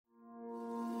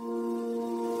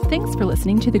Thanks for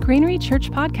listening to the Granary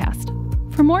Church podcast.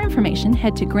 For more information,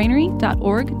 head to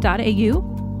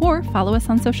granary.org.au or follow us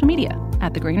on social media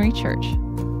at the Granary Church.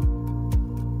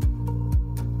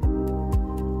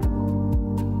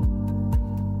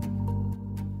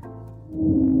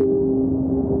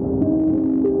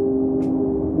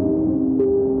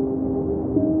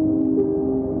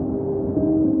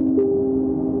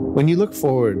 When you look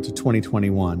forward to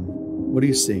 2021, what do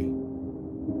you see?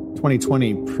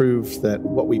 2020 proved that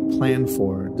what we plan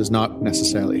for does not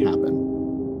necessarily happen.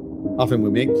 Often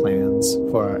we make plans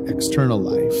for our external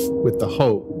life with the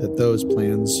hope that those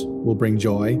plans will bring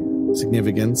joy,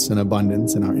 significance, and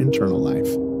abundance in our internal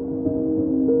life.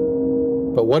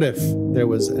 But what if there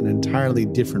was an entirely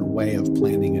different way of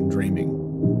planning and dreaming?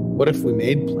 What if we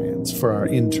made plans for our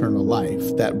internal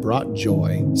life that brought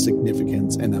joy,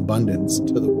 significance, and abundance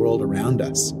to the world around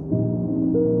us?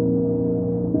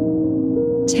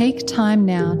 Take time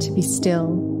now to be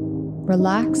still,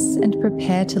 relax, and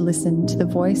prepare to listen to the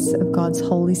voice of God's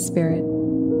Holy Spirit.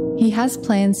 He has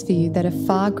plans for you that are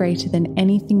far greater than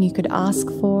anything you could ask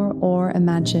for or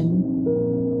imagine.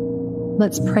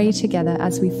 Let's pray together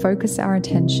as we focus our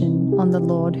attention on the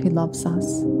Lord who loves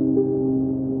us.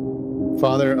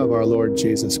 Father of our Lord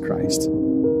Jesus Christ,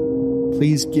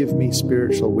 please give me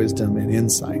spiritual wisdom and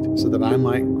insight so that I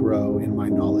might grow in my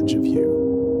knowledge of you.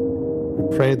 I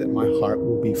pray that my heart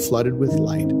will be flooded with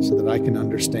light so that I can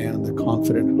understand the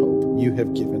confident hope you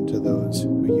have given to those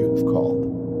who you have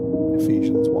called.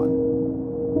 Ephesians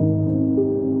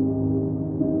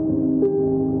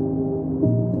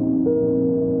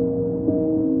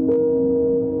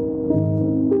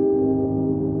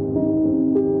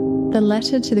The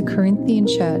letter to the Corinthian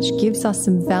church gives us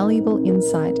some valuable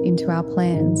insight into our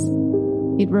plans.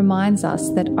 It reminds us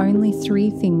that only 3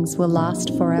 things will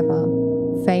last forever: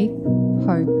 faith,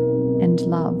 hope, and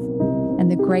love. And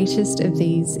the greatest of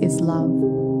these is love.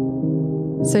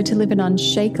 So to live an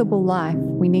unshakable life,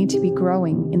 we need to be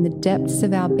growing in the depths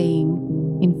of our being,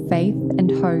 in faith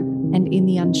and hope, and in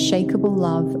the unshakable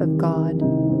love of God.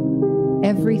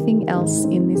 Everything else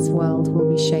in this world will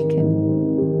be shaken.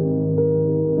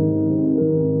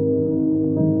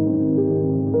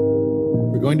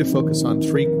 We're going to focus on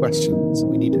 3 questions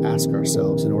we need to ask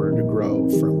ourselves in order to grow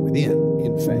from within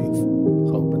in faith,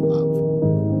 hope, and love.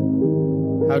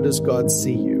 How does God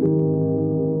see you?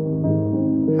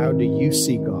 How do you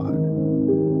see God?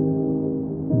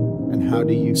 And how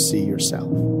do you see yourself?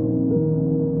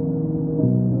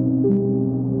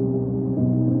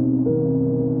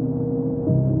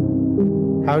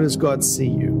 How does God see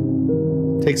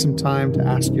you? Take some time to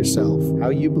ask yourself how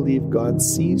you believe God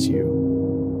sees you.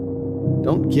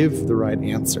 Don't give the right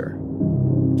answer.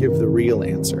 Give the real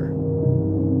answer.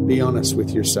 Be honest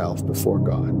with yourself before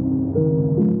God.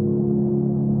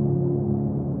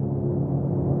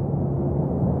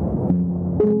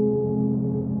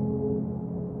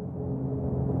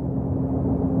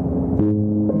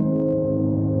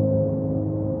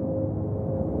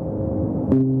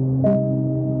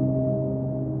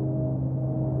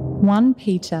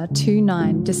 Peter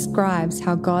 2:9 describes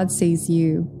how God sees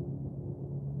you.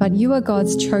 But you are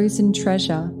God's chosen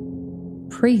treasure,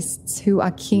 priests who are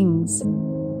kings,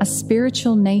 a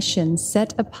spiritual nation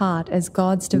set apart as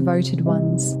God's devoted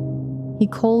ones. He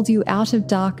called you out of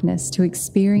darkness to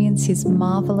experience His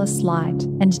marvelous light,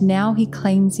 and now He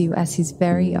claims you as His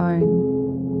very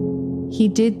own. He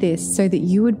did this so that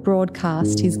you would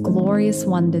broadcast His glorious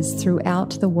wonders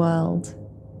throughout the world.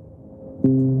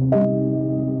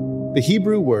 The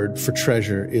Hebrew word for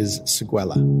treasure is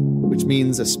seguela, which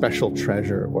means a special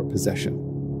treasure or possession.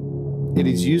 It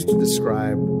is used to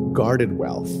describe guarded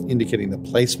wealth, indicating the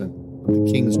placement of the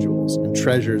king's jewels and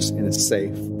treasures in a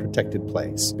safe, protected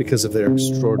place because of their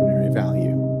extraordinary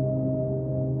value.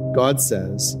 God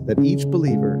says that each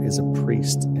believer is a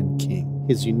priest and king,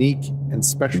 His unique and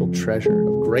special treasure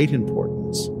of great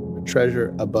importance, a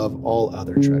treasure above all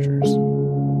other treasures.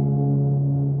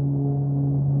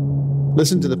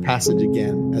 Listen to the passage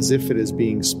again as if it is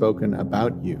being spoken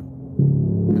about you,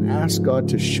 and ask God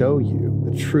to show you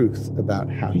the truth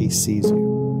about how He sees you.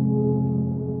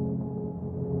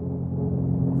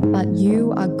 But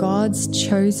you are God's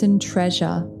chosen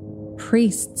treasure,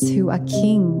 priests who are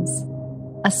kings,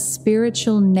 a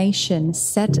spiritual nation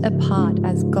set apart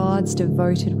as God's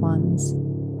devoted ones.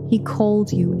 He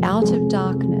called you out of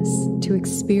darkness to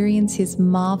experience His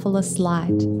marvelous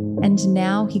light, and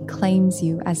now He claims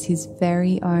you as His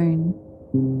very own.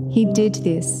 He did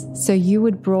this so you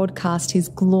would broadcast His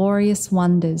glorious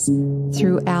wonders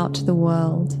throughout the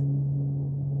world.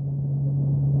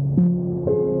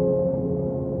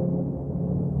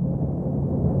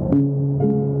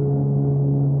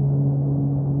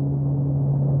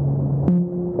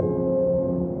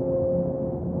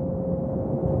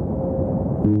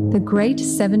 The great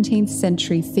 17th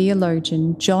century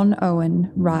theologian John Owen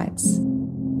writes,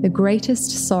 "The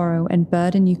greatest sorrow and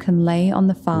burden you can lay on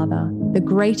the Father, the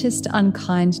greatest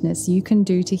unkindness you can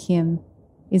do to him,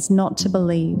 is not to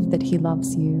believe that he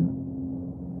loves you."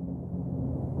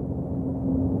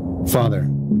 Father,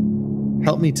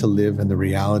 help me to live in the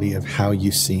reality of how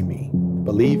you see me,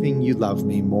 believing you love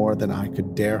me more than I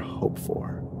could dare hope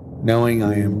for, knowing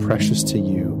I am precious to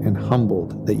you and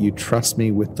humbled that you trust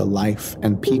me with the life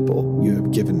and people you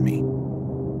have given me.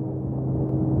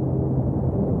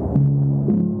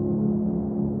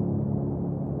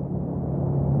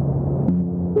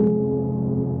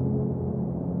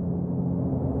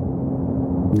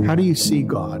 How do you see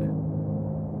God?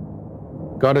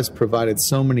 God has provided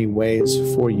so many ways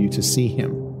for you to see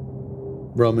him.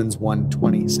 Romans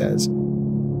 1:20 says,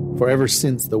 "For ever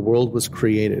since the world was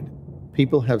created,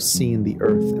 people have seen the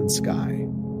earth and sky.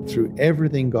 Through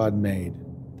everything God made,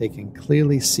 they can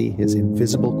clearly see his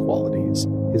invisible qualities,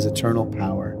 his eternal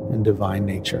power, and divine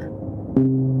nature."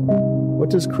 What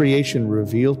does creation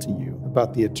reveal to you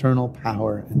about the eternal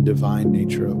power and divine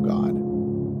nature of God?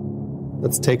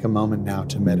 Let's take a moment now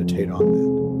to meditate on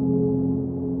that.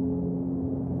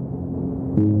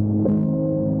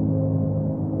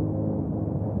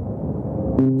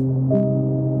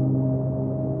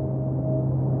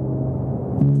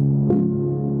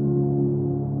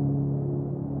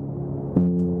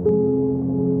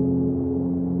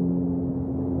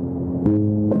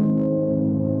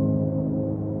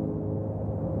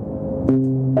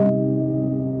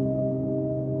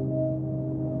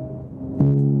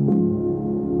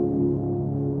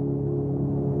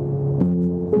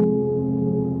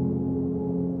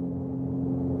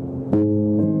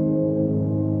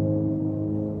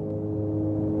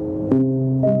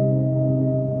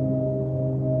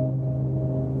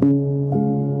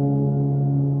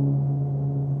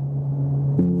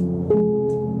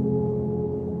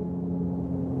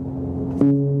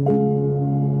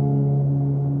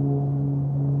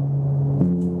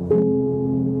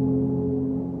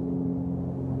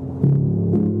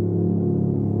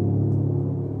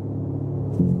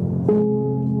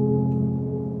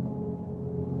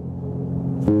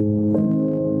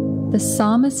 The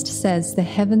psalmist says the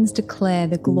heavens declare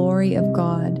the glory of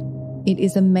God. It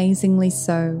is amazingly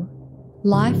so.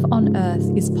 Life on Earth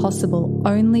is possible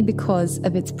only because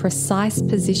of its precise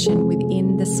position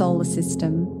within the solar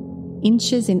system.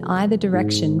 Inches in either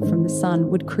direction from the sun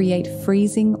would create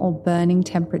freezing or burning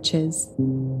temperatures.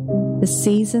 The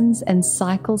seasons and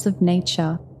cycles of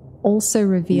nature also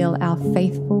reveal our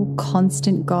faithful,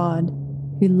 constant God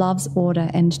who loves order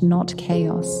and not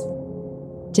chaos.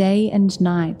 Day and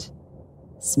night,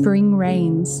 spring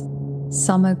rains,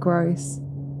 summer growth,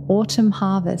 autumn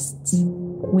harvests,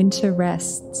 winter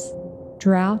rests,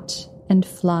 drought and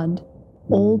flood,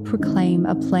 all proclaim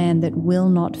a plan that will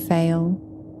not fail.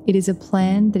 It is a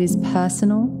plan that is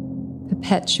personal,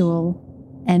 perpetual,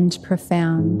 and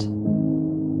profound.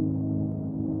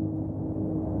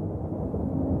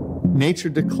 Nature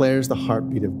declares the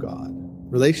heartbeat of God,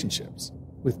 relationships,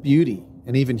 with beauty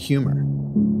and even humor.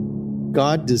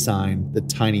 God designed the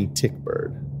tiny tick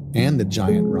bird and the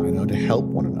giant rhino to help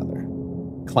one another.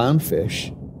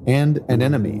 Clownfish and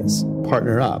anemones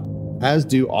partner up, as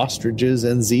do ostriches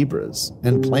and zebras,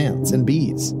 and plants and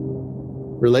bees.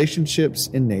 Relationships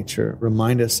in nature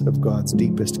remind us of God's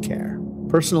deepest care,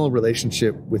 personal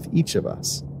relationship with each of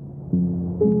us.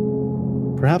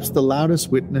 Perhaps the loudest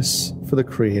witness for the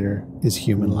Creator is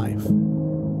human life.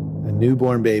 A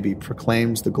newborn baby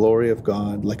proclaims the glory of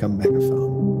God like a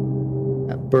megaphone.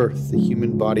 At birth, the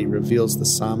human body reveals the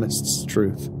psalmist's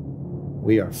truth.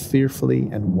 We are fearfully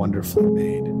and wonderfully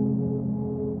made.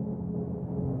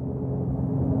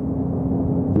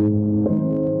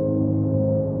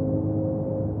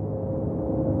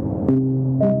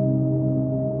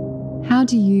 How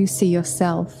do you see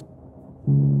yourself?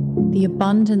 The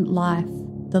abundant life,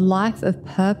 the life of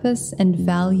purpose and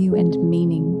value and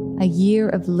meaning, a year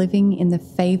of living in the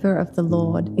favor of the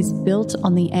Lord, is built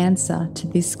on the answer to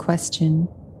this question.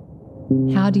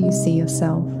 How do you see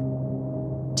yourself?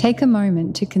 Take a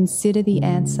moment to consider the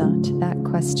answer to that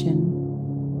question.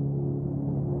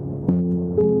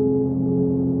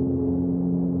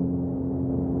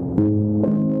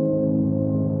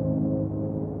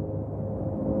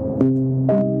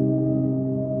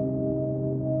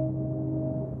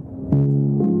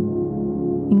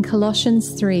 In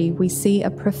Colossians 3, we see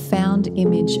a profound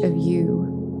image of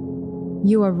you.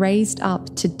 You are raised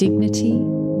up to dignity,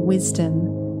 wisdom,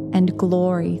 and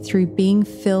glory through being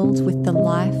filled with the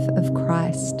life of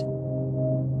Christ.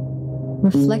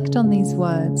 Reflect on these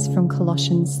words from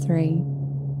Colossians 3.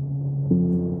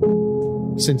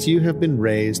 Since you have been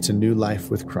raised to new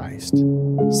life with Christ,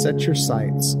 set your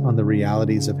sights on the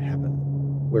realities of heaven,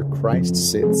 where Christ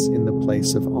sits in the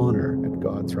place of honor at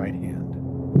God's right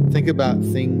hand. Think about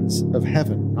things of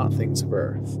heaven, not things of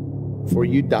earth. For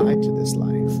you died to this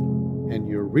life, and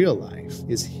your real life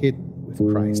is hidden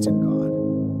with Christ in God.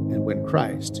 And when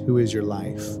Christ, who is your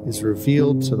life, is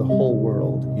revealed to the whole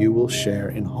world, you will share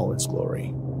in all its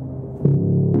glory.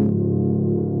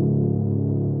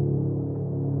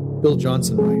 Bill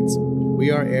Johnson writes,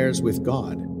 "We are heirs with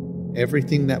God.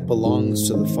 Everything that belongs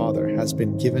to the Father has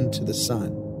been given to the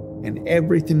Son, and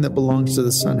everything that belongs to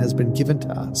the Son has been given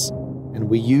to us. And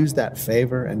we use that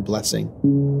favor and blessing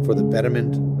for the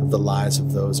betterment of the lives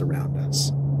of those around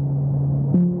us."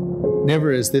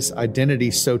 Never is this identity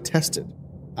so tested,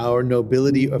 our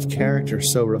nobility of character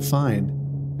so refined,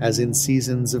 as in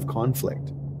seasons of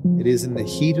conflict. It is in the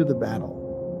heat of the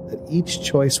battle that each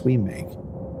choice we make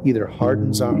either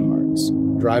hardens our hearts,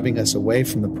 driving us away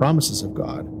from the promises of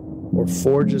God, or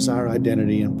forges our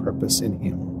identity and purpose in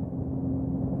Him.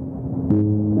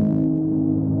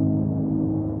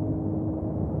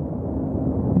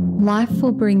 Life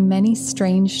will bring many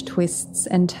strange twists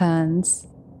and turns,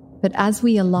 but as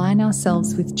we align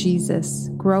ourselves with Jesus,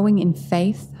 growing in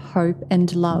faith, hope,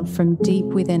 and love from deep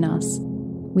within us,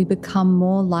 we become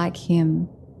more like Him.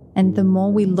 And the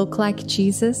more we look like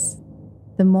Jesus,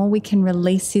 the more we can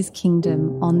release His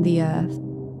kingdom on the earth.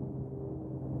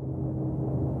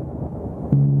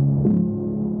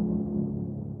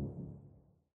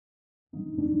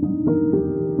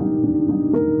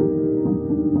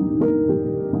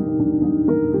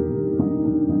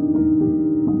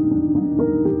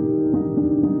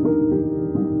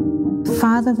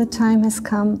 Father, the time has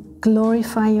come.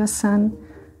 Glorify your Son,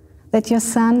 that your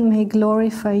Son may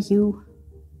glorify you.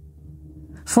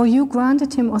 For you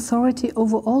granted him authority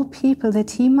over all people,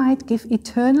 that he might give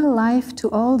eternal life to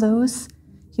all those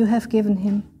you have given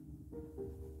him.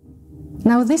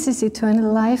 Now this is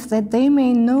eternal life, that they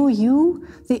may know you,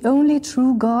 the only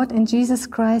true God, and Jesus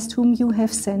Christ, whom you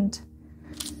have sent.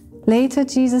 Later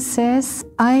Jesus says,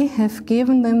 I have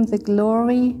given them the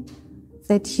glory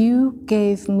that you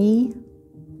gave me,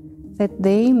 that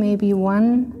they may be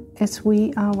one as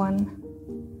we are one.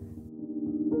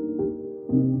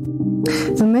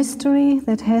 The mystery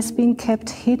that has been kept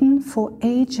hidden for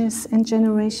ages and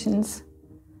generations,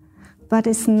 but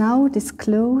is now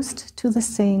disclosed to the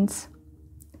saints.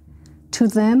 To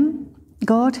them,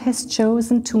 God has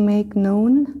chosen to make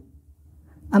known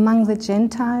among the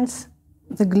Gentiles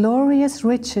the glorious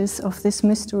riches of this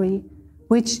mystery,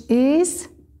 which is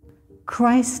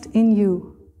Christ in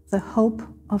you, the hope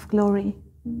of glory.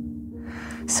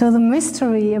 So the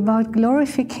mystery about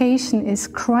glorification is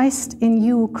Christ in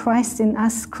you, Christ in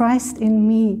us, Christ in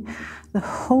me, the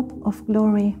hope of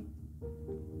glory.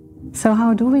 So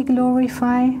how do we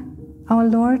glorify our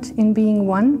Lord? In being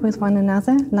one with one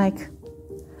another, like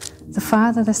the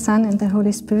Father, the Son, and the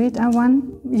Holy Spirit are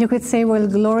one. You could say, well,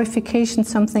 glorification,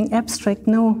 something abstract.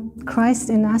 No, Christ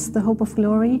in us, the hope of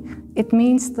glory. It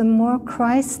means the more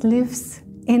Christ lives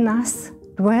in us,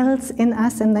 dwells in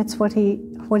us, and that's what he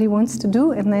wants to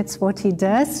do, and that's what he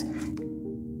does.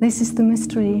 This is the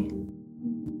mystery.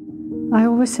 I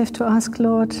always have to ask,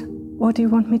 Lord, what do you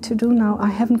want me to do now? I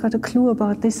haven't got a clue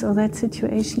about this or that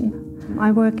situation.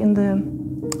 I work in the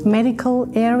medical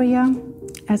area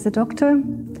as a doctor,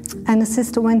 and a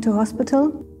sister went to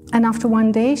hospital, and after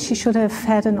one day she should have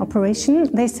had an operation.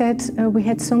 They said we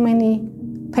had so many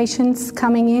patients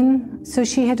coming in, so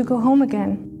she had to go home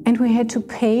again, and we had to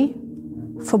pay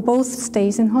for both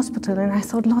stays in hospital. And I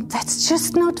thought, Lord, that's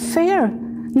just not fair.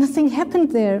 Nothing happened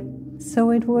there.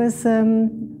 So it was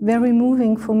very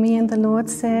moving for me, and the Lord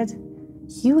said,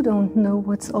 you don't know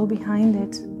what's all behind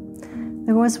it.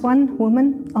 There was one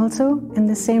woman also in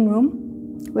the same room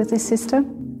with this sister,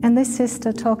 and this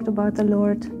sister talked about the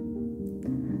Lord.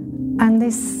 And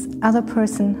this other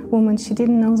woman, she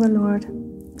didn't know the Lord.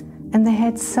 And they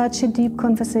had such a deep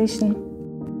conversation.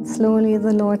 Slowly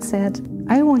the Lord said,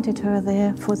 I wanted her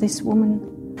there for this woman,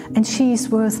 and she is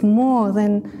worth more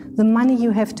than the money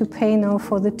you have to pay now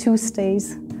for the 2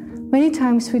 stays. Many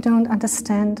times we don't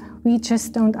understand. We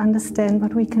just don't understand,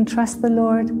 but we can trust the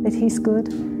Lord that He's good.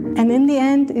 And in the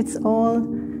end, it's all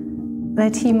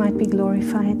that He might be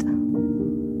glorified.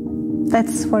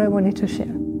 That's what I wanted to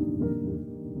share.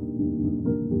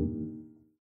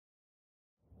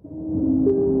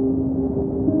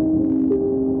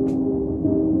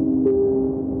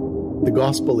 The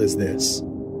gospel is this: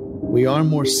 we are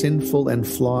more sinful and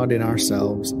flawed in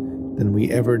ourselves than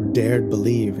we ever dared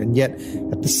believe, and yet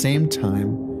at the same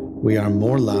time we are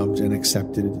more loved and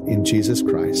accepted in Jesus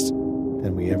Christ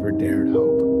than we ever dared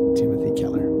hope. Timothy Timothy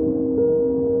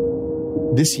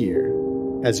Keller. This year,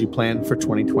 as you plan for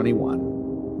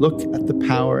 2021, look at the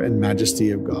power and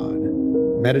majesty of God.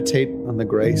 Meditate on the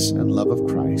grace and love of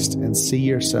Christ and see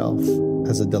yourself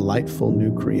as a delightful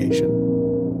new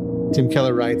creation. Tim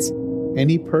Keller writes,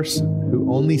 any person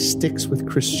who only sticks with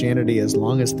Christianity as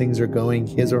long as things are going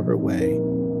his or her way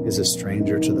is a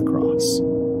stranger to the cross.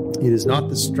 It is not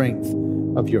the strength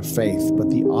of your faith, but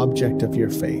the object of your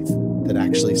faith that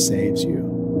actually saves you.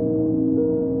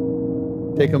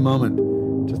 Take a moment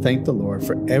to thank the Lord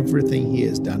for everything He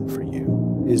has done for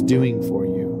you, is doing for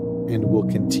you, and will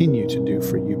continue to do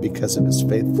for you because of His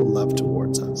faithful love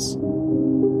towards us.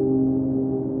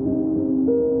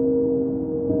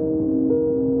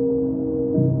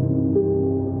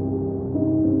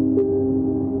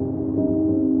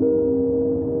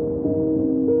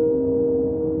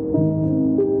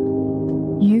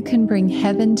 You can bring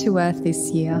heaven to earth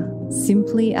this year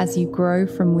simply as you grow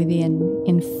from within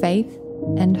in faith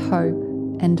and hope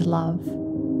and love.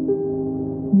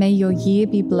 May your year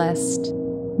be blessed.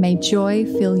 May joy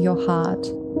fill your heart.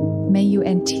 May you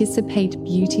anticipate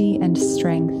beauty and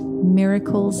strength,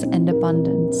 miracles and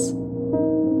abundance.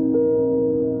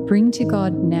 Bring to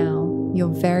God now your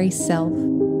very self,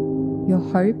 your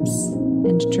hopes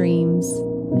and dreams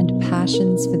and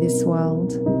passions for this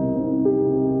world.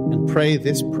 And pray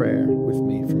this prayer with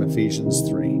me from Ephesians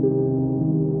 3.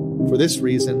 For this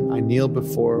reason, I kneel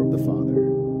before the Father,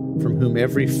 from whom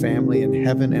every family in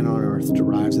heaven and on earth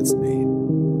derives its name.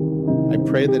 I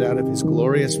pray that out of His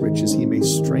glorious riches He may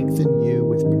strengthen you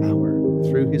with power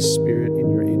through His Spirit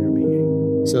in your inner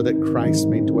being, so that Christ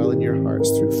may dwell in your hearts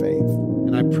through faith.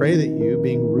 And I pray that you,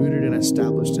 being rooted and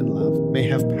established in love, may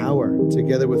have power,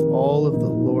 together with all of the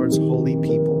Lord's holy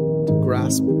people, to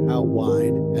grasp how wide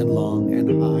and long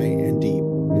and high and deep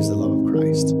is the love of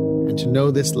Christ, and to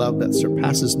know this love that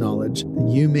surpasses knowledge, that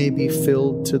you may be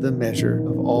filled to the measure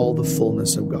of all the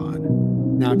fullness of God.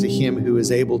 Now to Him who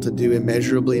is able to do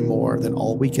immeasurably more than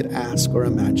all we could ask or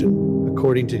imagine,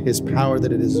 according to His power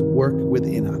that it is at work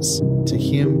within us, to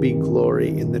Him be glory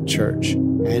in the church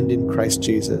and in Christ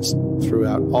Jesus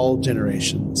throughout all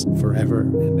generations, forever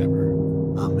and ever.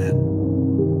 Amen.